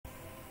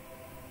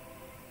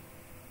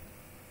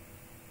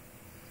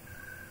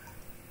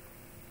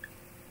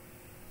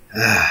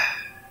I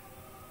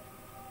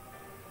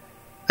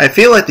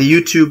feel like the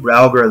YouTube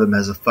algorithm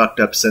has a fucked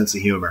up sense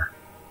of humor.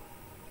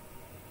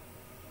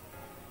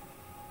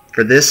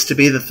 For this to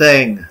be the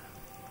thing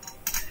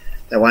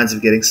that winds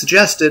up getting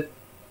suggested,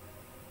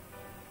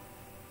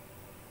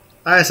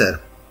 like I said,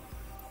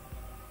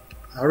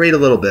 I'll read a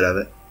little bit of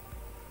it.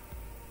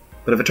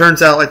 But if it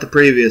turns out like the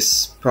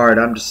previous part,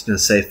 I'm just going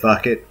to say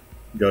fuck it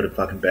and go to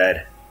fucking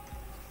bed.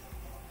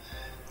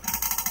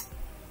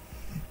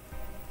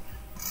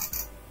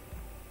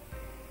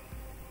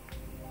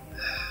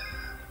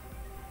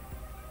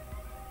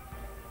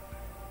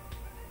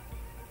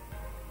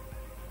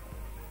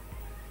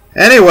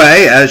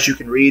 Anyway, as you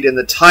can read in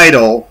the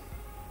title,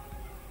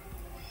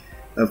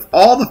 of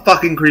all the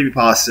fucking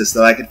creepypastas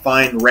that I could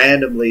find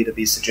randomly to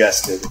be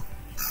suggested,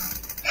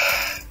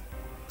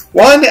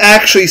 one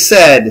that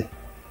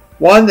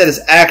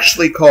is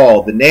actually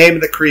called, the name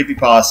of the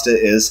creepypasta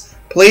is,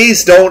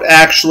 Please Don't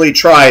Actually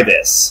Try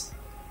This.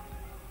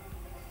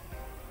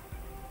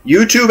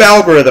 YouTube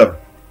algorithm,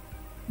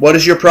 what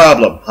is your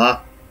problem, huh?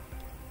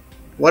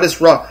 What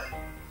is wrong?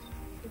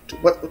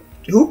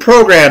 Who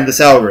programmed this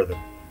algorithm?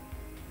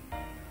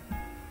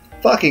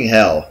 Fucking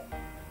hell.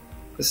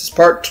 This is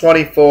part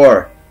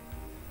 24.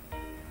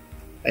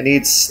 I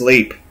need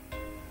sleep.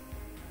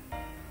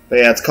 But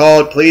yeah, it's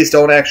called Please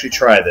Don't Actually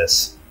Try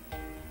This.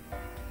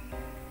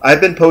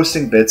 I've been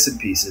posting bits and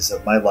pieces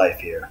of my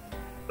life here,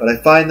 but I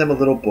find them a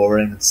little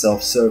boring and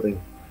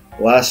self-serving.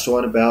 The last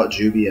one about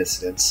Juby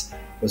incidents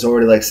was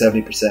already like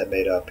 70%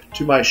 made up,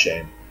 to my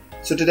shame.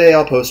 So today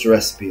I'll post a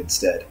recipe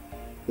instead.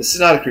 This is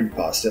not a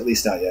creepypasta, at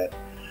least not yet.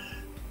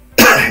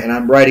 And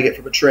I'm writing it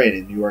from a train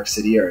in New York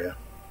City area.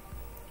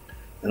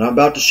 And I'm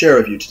about to share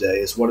with you today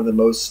is one of the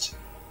most,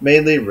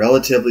 mainly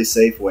relatively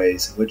safe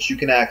ways in which you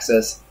can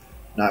access,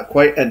 not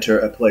quite enter,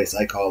 a place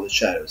I call the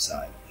shadow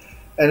side.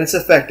 And its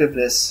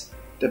effectiveness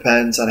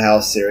depends on how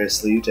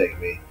seriously you take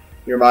me.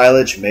 Your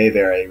mileage may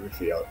vary,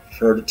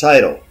 refer to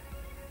title.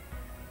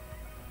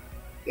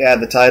 Yeah,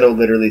 the title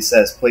literally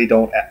says,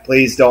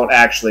 please don't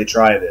actually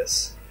try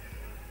this.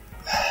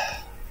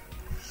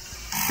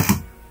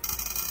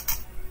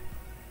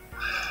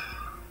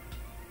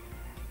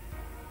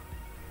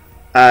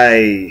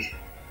 I'm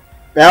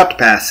about to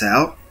pass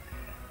out.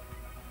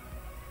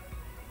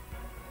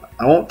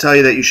 I won't tell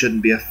you that you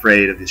shouldn't be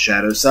afraid of the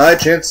shadow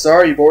side. Chances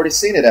are you've already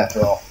seen it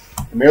after all.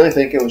 I merely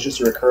think it was just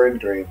a recurring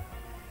dream.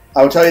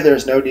 I will tell you there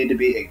is no need to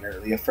be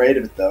ignorantly afraid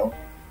of it, though.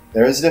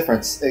 There is a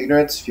difference.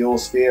 Ignorance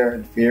fuels fear,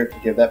 and fear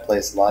can give that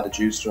place a lot of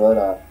juice to run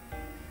on.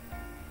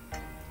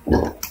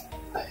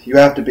 You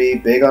have to be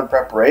big on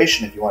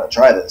preparation if you want to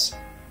try this.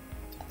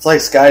 It's like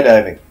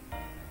skydiving.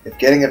 If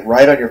getting it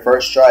right on your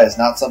first try is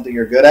not something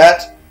you're good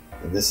at,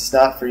 then this is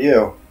not for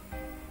you.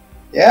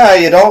 Yeah,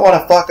 you don't want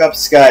to fuck up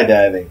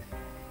skydiving.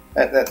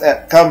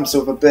 That comes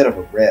with a bit of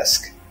a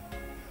risk.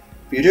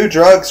 If you do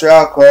drugs or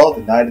alcohol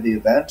the night of the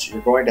event,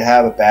 you're going to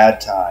have a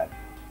bad time.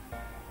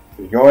 If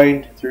you're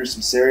going through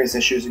some serious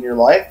issues in your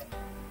life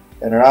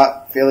and are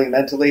not feeling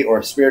mentally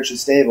or spiritually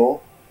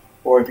stable,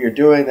 or if you're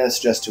doing this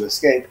just to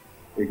escape,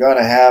 you're going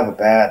to have a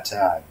bad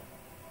time.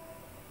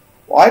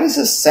 Why does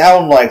this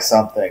sound like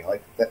something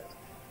like that?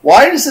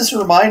 Why does this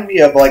remind me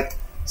of like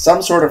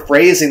some sort of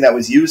phrasing that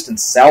was used in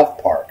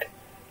South Park?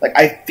 Like,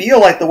 I feel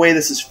like the way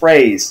this is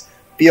phrased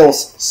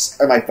feels...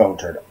 my phone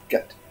turned up.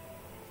 Good.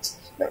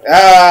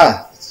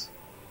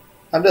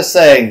 I'm just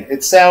saying,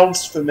 it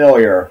sounds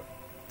familiar.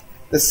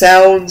 This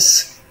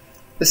sounds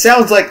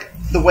like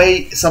the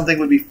way something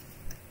would be...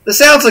 This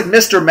sounds like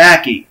Mr.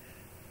 Mackey.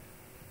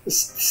 This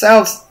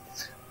sounds...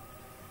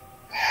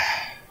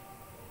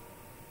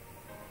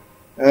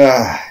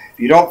 If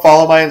you don't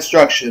follow my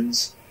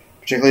instructions,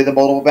 particularly the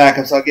multiple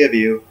backups I'll give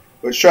you,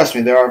 which, trust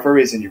me, there are for a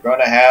reason, you're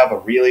going to have a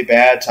really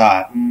bad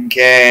time.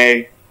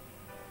 Okay.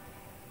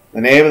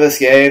 The name of this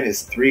game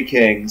is Three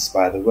Kings,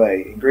 by the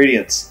way.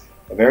 Ingredients: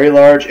 a very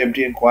large,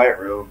 empty, and quiet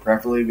room,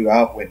 preferably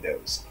without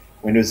windows.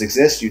 Windows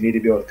exist, you need to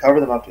be able to cover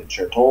them up to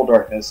ensure total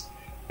darkness.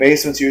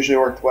 Basements usually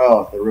work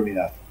well if they're roomy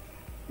enough.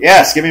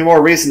 Yes, give me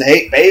more reason to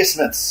hate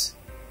basements.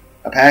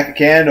 A pack of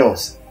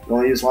candles. You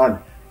only use one.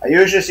 I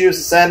usually just use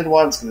the scented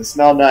ones because they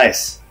smell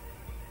nice.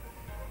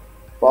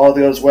 If all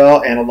goes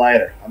well, and a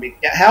lighter. I mean,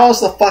 how is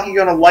the fuck you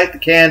going to light the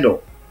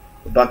candle?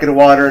 A bucket of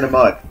water and a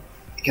mug.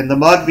 Can the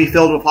mug be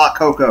filled with hot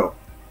cocoa?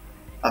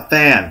 A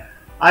fan.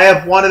 I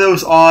have one of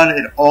those on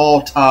at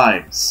all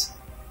times.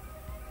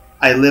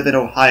 I live in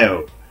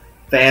Ohio.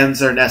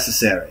 Fans are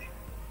necessary.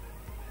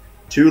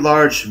 2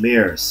 large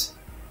mirrors.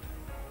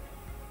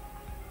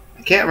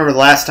 I can't remember the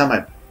last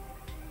time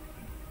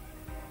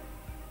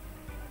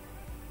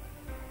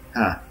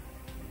I...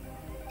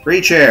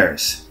 3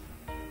 chairs.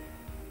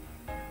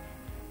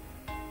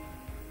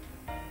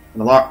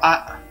 An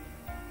alarm.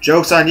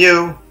 Joke's on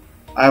you.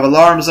 I have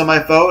alarms on my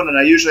phone, and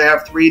I usually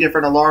have 3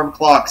 different alarm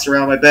clocks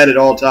around my bed at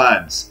all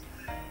times.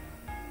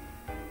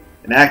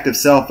 An active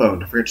cell phone.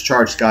 Don't forget to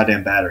charge the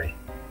goddamn battery.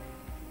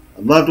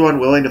 A loved one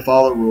willing to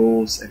follow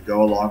rules and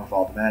go along with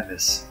all the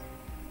madness.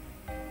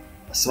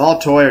 A small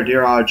toy or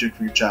dear object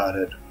from your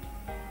childhood.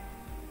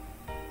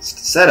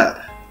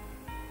 Setup.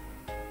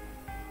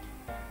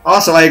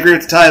 Also, I agree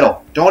with the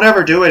title. Don't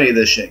ever do any of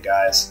this shit,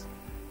 guys.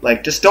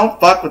 Like, just don't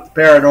fuck with the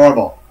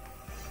paranormal.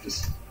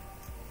 Just,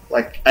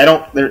 like,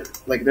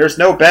 there's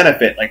no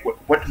benefit. Like,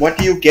 what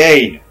do you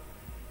gain?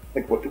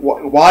 Like,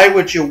 why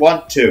would you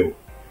want to?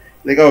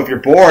 Like, oh, if you're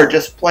bored,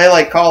 just play,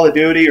 like, Call of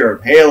Duty or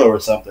Halo or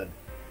something.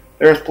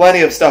 There's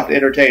plenty of stuff to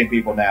entertain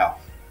people now.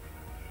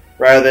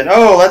 Rather than,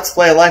 oh, let's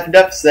play a life and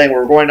death thing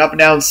where we're going up and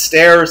down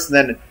stairs and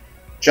then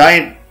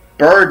giant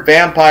bird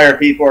vampire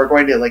people are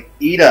going to, like,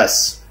 eat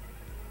us.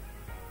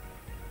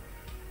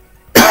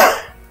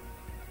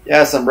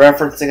 Yes, I'm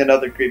referencing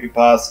another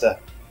creepypasta.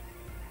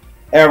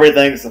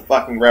 Everything's a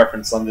fucking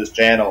reference on this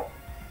channel.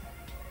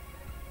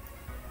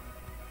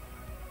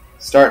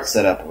 Start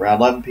setup. Around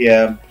 11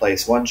 p.m.,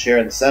 place one chair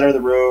in the center of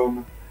the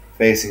room,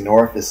 facing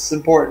north. This is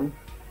important.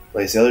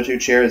 Place the other two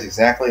chairs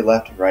exactly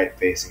left and right,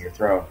 facing your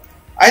throne.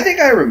 I think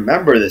I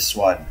remember this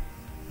one.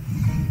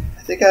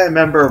 I think I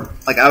remember,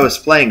 like, I was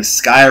playing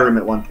Skyrim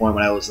at one point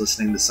when I was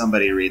listening to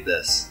somebody read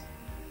this.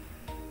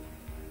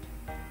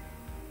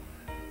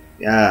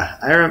 Yeah,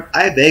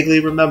 I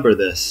vaguely remember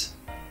this.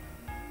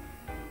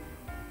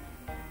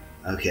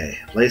 Okay,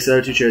 place the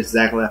other two chairs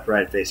exactly left and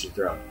right, facing your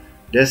throne.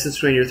 Distance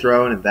between your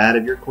throne and that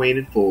of your queen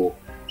and fool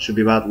should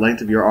be about the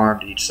length of your arm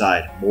to each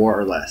side, more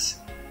or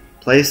less.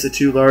 Place the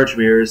two large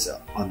mirrors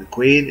on the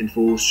queen and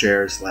fool's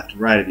chairs left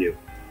and right of you,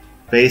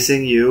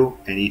 facing you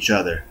and each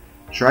other.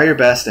 Try your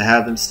best to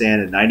have them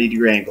stand at a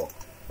 90-degree angle,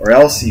 or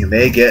else you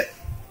may get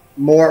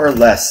more or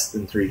less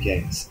than 3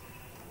 kings.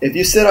 If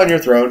you sit on your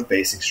throne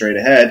facing straight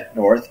ahead,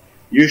 north,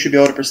 you should be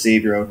able to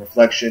perceive your own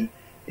reflection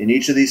in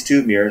each of these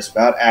 2 mirrors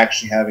without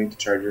actually having to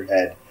turn your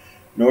head,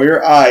 nor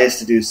your eyes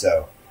to do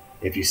so.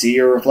 If you see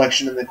your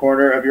reflection in the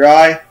corner of your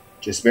eye,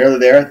 just barely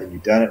there, then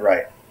you've done it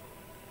right.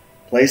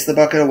 Place the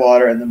bucket of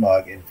water and the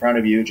mug in front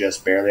of you,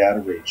 just barely out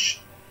of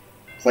reach.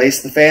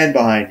 Place the fan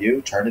behind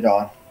you, turn it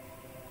on.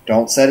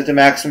 Don't set it to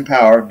maximum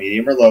power,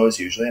 medium or low is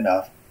usually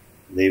enough.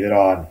 Leave it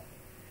on.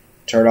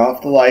 Turn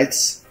off the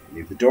lights,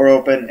 leave the door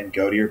open, and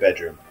go to your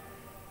bedroom.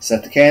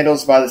 Set the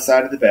candles by the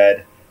side of the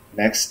bed.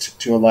 Next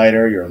to a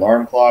lighter, your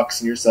alarm clocks,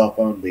 and your cell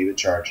phone, leave it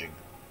charging.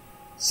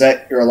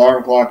 Set your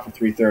alarm clock for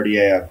 3:30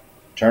 a.m.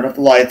 Turn off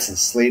the lights and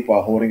sleep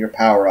while holding your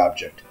power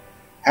object.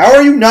 How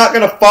are you not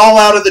going to fall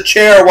out of the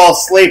chair while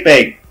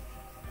sleeping?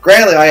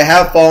 Granted, I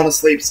have fallen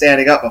asleep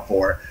standing up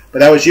before, but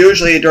that was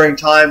usually during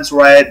times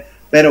where I had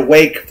been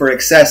awake for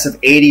excess of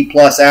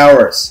 80-plus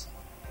hours.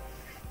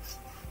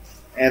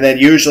 And then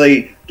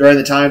usually, during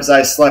the times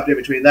I slept in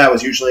between that,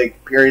 was usually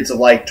periods of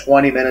like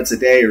 20 minutes a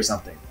day or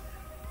something.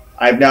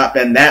 I've not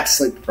been that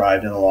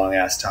sleep-deprived in a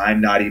long-ass time,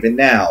 not even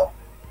now.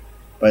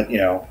 But, you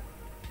know,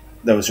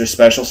 those are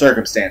special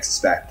circumstances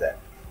back then.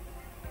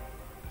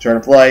 Turn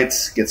off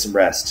lights, get some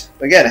rest.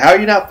 Again, how are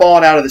you not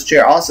falling out of this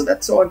chair? Also,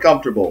 that's so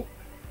uncomfortable.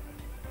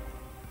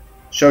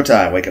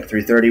 Showtime. Wake up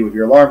 3:30 with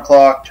your alarm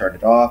clock, turn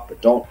it off,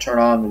 but don't turn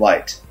on the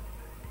light.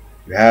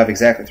 You have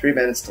exactly 3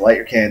 minutes to light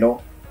your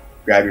candle,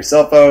 grab your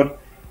cell phone,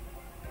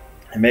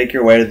 and make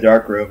your way to the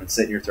dark room and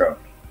sit in your throne.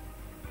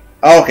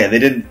 Oh, okay, they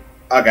didn't...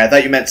 Okay, I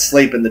thought you meant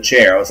sleep in the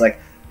chair. I was like,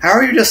 how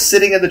are you just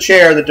sitting in the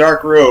chair in the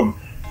dark room?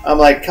 I'm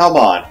like, come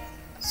on.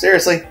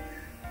 Seriously?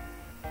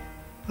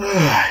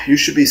 You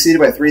should be seated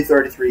by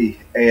 3:33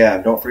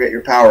 a.m. Don't forget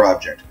your power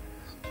object.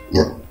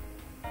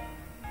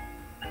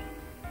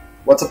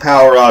 What's a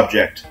power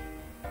object?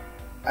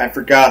 I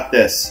forgot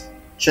this.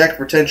 Check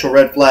potential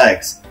red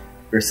flags.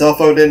 If your cell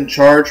phone didn't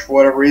charge for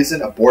whatever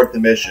reason, abort the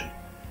mission.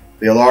 If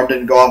the alarm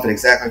didn't go off at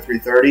exactly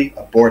 3:30,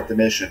 abort the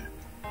mission.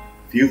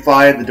 If you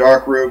find the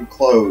dark room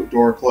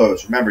door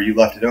closed, remember you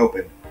left it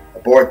open,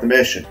 abort the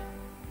mission.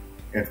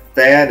 If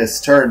the fan is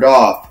turned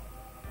off,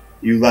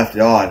 you left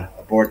it on,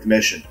 abort the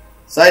mission.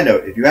 Side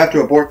note, if you have to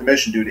abort the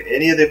mission due to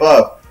any of the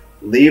above,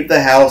 leave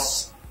the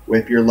house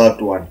with your loved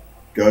one.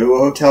 Go to a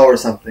hotel or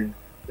something.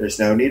 There's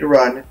no need to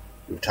run.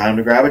 You have time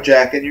to grab a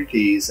jacket and your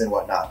keys and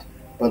whatnot.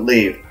 But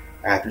leave.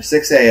 After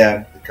 6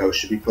 a.m., the coast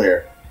should be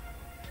clear.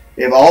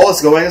 If all is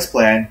going as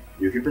planned,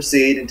 you can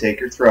proceed and take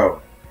your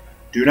throne.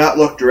 Do not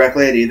look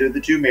directly at either of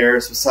the 2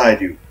 mirrors beside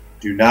you.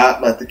 Do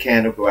not let the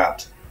candle go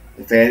out.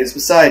 The fan is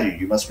beside you.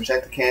 You must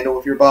protect the candle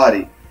with your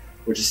body.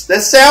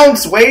 This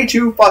sounds way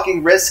too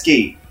fucking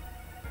risky.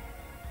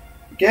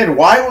 Again,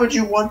 why would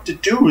you want to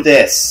do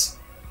this?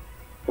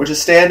 Which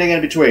is standing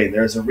in between.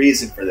 There's a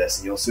reason for this,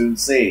 and you'll soon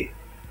see.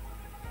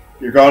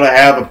 You're going to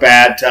have a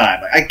bad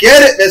time. I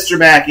get it, Mr.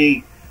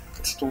 Mackey.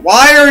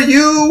 Why are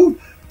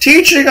you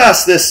teaching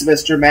us this,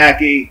 Mr.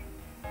 Mackey?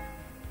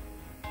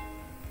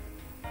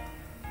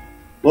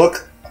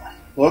 Look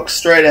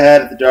straight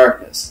ahead at the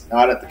darkness,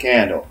 not at the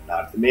candle,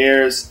 not at the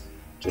mirrors,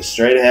 just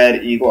straight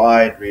ahead,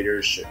 eagle-eyed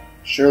readers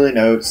surely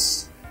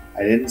notes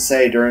I didn't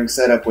say during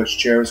setup which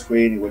chair was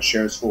queen and which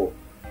chair was fool.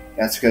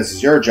 That's because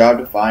it's your job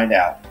to find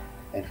out.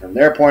 And from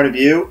their point of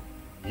view,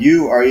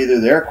 you are either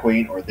their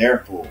queen or their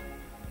fool.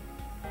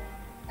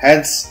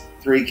 Hence,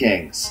 3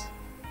 kings.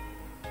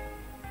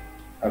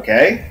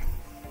 Okay?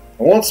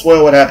 I won't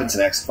spoil what happens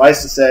next.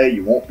 Suffice to say,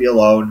 you won't be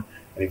alone,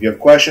 and if you have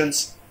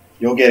questions,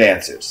 you'll get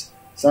answers.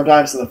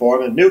 Sometimes in the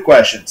form of new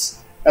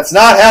questions. That's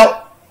not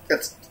how...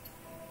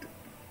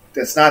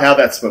 That's not how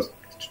that's supposed to...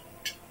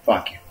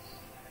 Fuck you.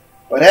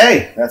 But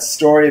hey, that's the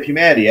story of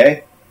humanity,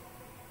 eh?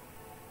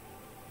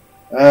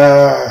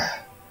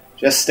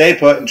 Just stay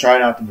put and try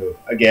not to move.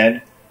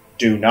 Again,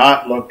 do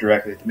not look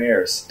directly at the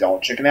mirrors.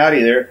 Don't chicken out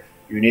either.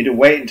 You need to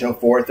wait until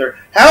 4:30.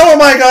 How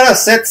am I going to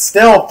sit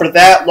still for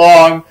that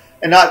long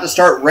and not just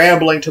start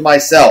rambling to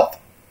myself?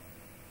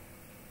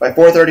 By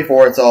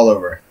 4:34, it's all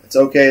over. It's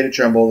okay to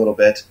tremble a little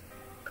bit.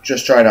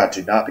 Just try not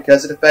to. Not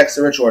because it affects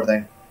the ritual or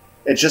anything.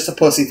 It's just a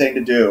pussy thing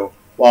to do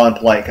while in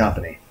polite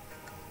company.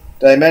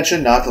 Did I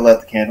mention not to let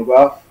the candle go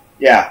out?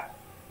 Yeah,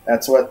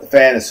 that's what the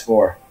fan is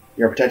for.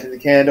 You're protecting the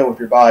candle with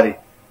your body.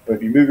 But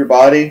if you move your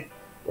body,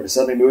 or to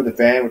suddenly move, the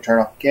fan would turn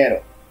off the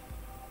candle.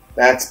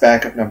 That's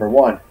backup number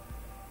 1.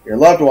 Your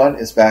loved one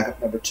is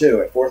backup number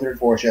 2. At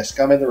 4:34, she has to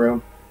come in the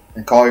room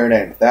and call your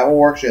name. If that won't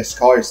work, she has to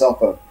call your cell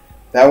phone.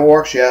 If that won't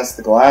work, she has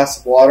the glass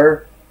of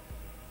water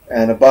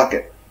and a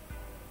bucket.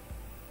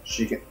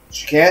 She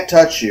can't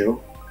touch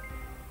you,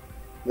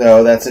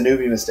 though. That's a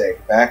newbie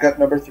mistake. Backup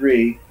number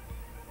 3,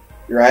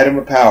 your item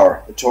of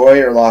power, the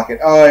toy or locket.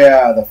 Oh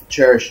yeah, the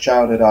cherished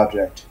childhood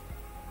object.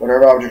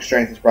 Whatever object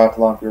strength is brought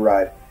along for your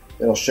ride.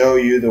 It'll show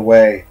you the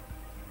way.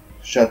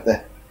 Shut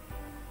the...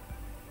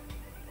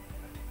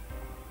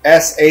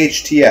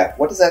 SHTF.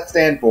 What does that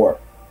stand for?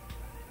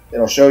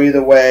 It'll show you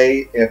the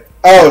way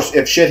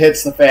if shit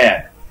hits the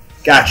fan.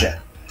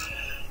 Gotcha.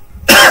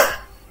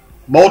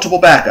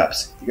 Multiple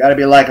backups. You gotta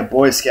be like a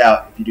Boy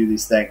Scout if you do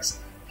these things.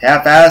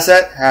 Half-ass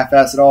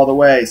it all the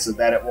way so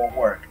that it won't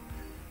work.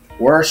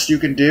 Worst you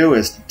can do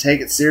is to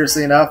take it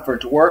seriously enough for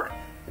it to work,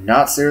 and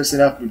not seriously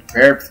enough to be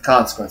prepared for the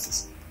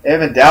consequences. If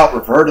in doubt,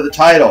 refer to the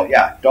title.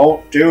 Yeah,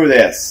 don't do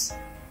this.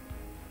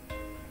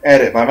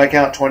 Edit. By my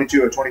count,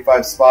 22 of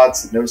 25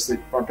 spots of No Sleep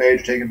front page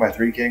are taken by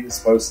 3 kings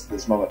post at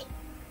this moment.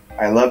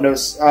 I love no...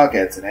 Okay,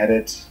 it's an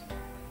edit.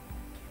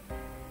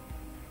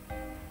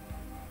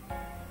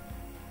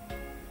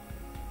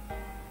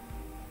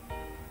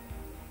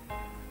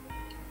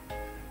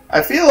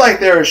 I feel like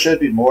there should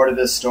be more to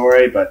this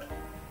story, but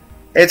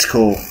it's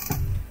cool.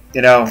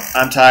 You know,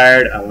 I'm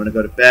tired. I want to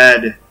go to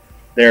bed.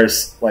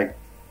 There's, like,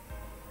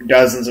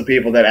 dozens of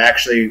people that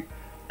actually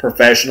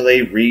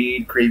professionally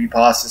read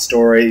creepypasta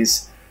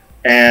stories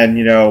and,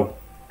 you know,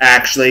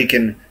 actually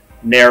can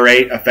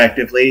narrate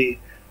effectively.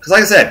 Because,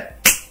 like I said,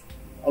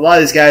 a lot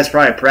of these guys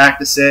probably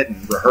practice it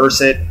and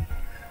rehearse it.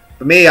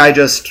 For me, I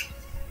just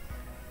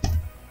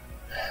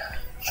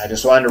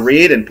wanted to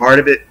read, and part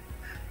of it,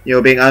 you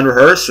know, being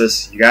unrehearsed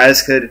was you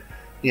guys could,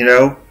 you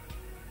know,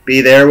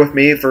 be there with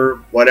me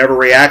for whatever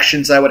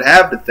reactions I would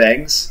have to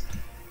things.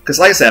 Because,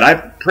 like I said,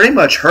 I've pretty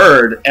much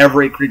heard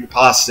every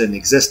creepypasta in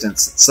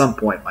existence at some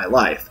point in my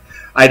life.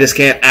 I just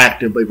can't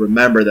actively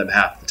remember them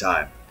half the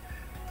time.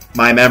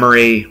 My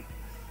memory...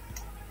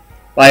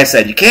 Like I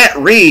said, you can't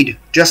read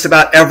just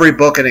about every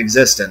book in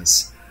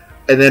existence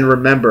and then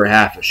remember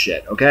half of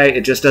shit, okay?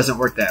 It just doesn't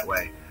work that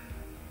way.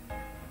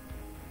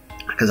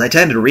 Because I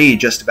tend to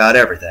read just about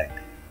everything.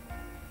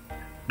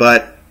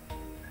 But,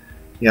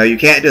 you know, you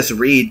can't just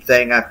read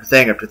thing after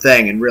thing after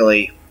thing and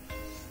really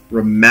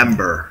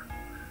remember.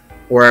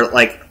 Or,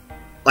 like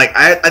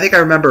I think I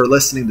remember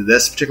listening to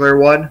this particular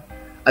one.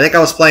 I think I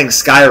was playing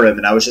Skyrim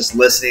and I was just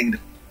listening to,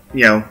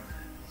 you know,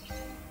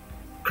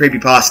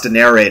 creepypasta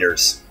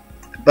narrators.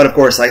 But, of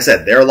course, like I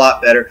said, they're a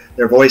lot better.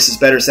 Their voice is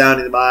better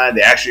sounding than mine.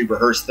 They actually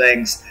rehearse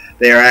things.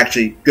 They are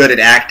actually good at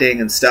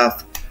acting and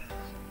stuff.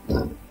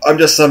 I'm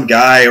just some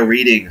guy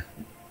reading.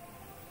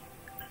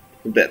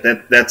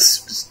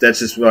 That's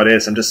just what it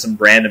is. I'm just some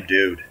random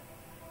dude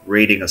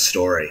reading a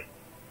story.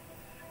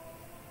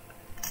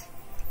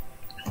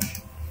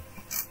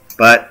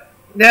 But,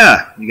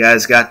 yeah, you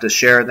guys got to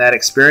share in that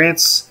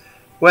experience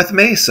with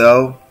me,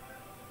 so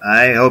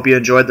I hope you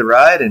enjoyed the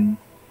ride, and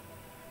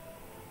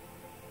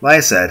like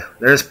I said,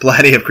 there's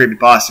plenty of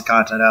creepypasta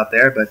content out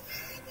there, but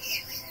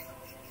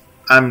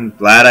I'm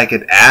glad I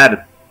could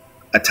add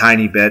a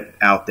tiny bit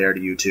out there to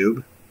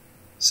YouTube.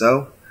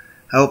 So,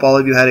 I hope all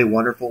of you had a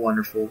wonderful,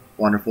 wonderful,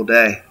 wonderful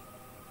day.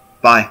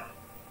 Bye.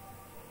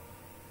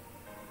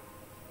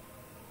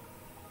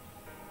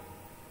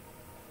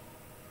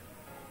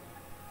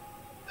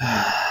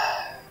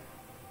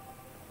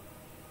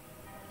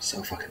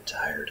 So fucking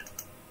tired.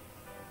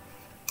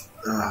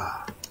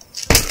 Ugh.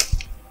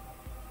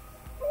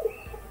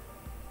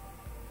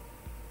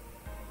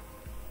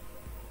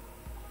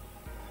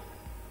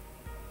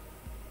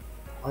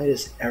 Why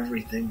does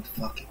everything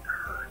fucking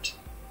hurt?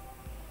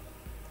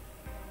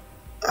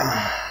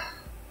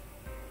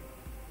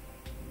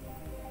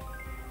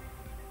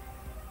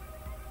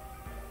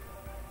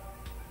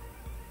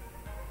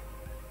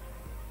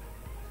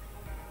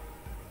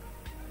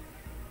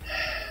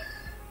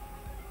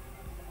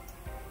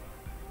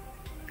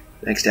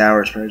 Next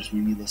hour is probably just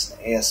me listening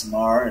to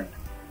ASMR and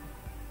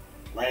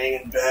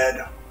laying in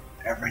bed,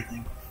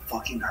 everything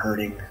fucking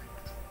hurting.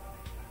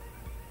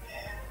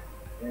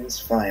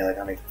 It's funny, like,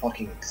 I'm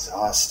fucking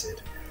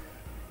exhausted.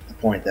 To the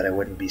point that I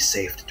wouldn't be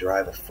safe to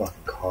drive a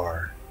fucking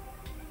car.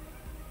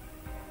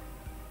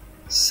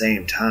 At the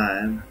same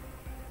time,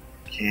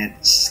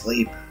 can't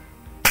sleep.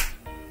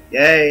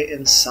 Yea,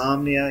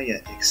 insomnia,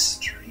 yet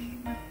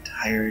extreme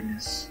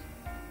tiredness.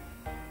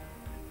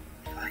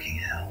 Fucking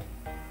hell.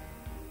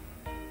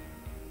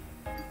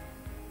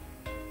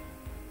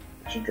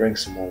 I should drink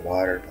some more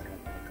water, but I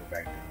don't want to go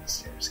back down the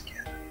stairs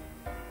again.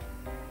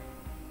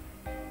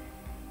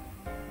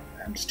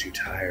 I'm just too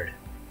tired.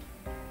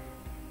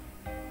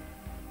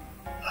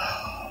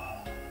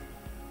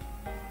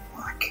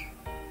 Fuck.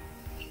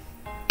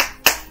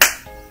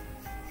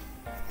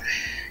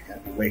 Gotta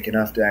be awake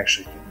enough to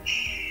actually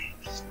finish.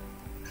 Just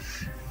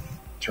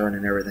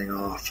turning everything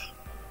off.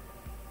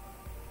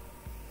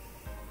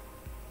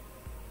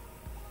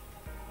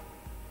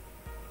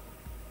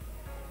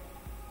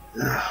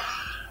 I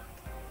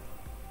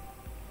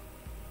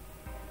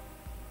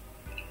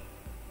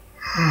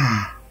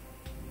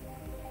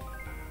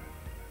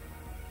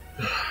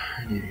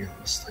need to get a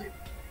little sleep.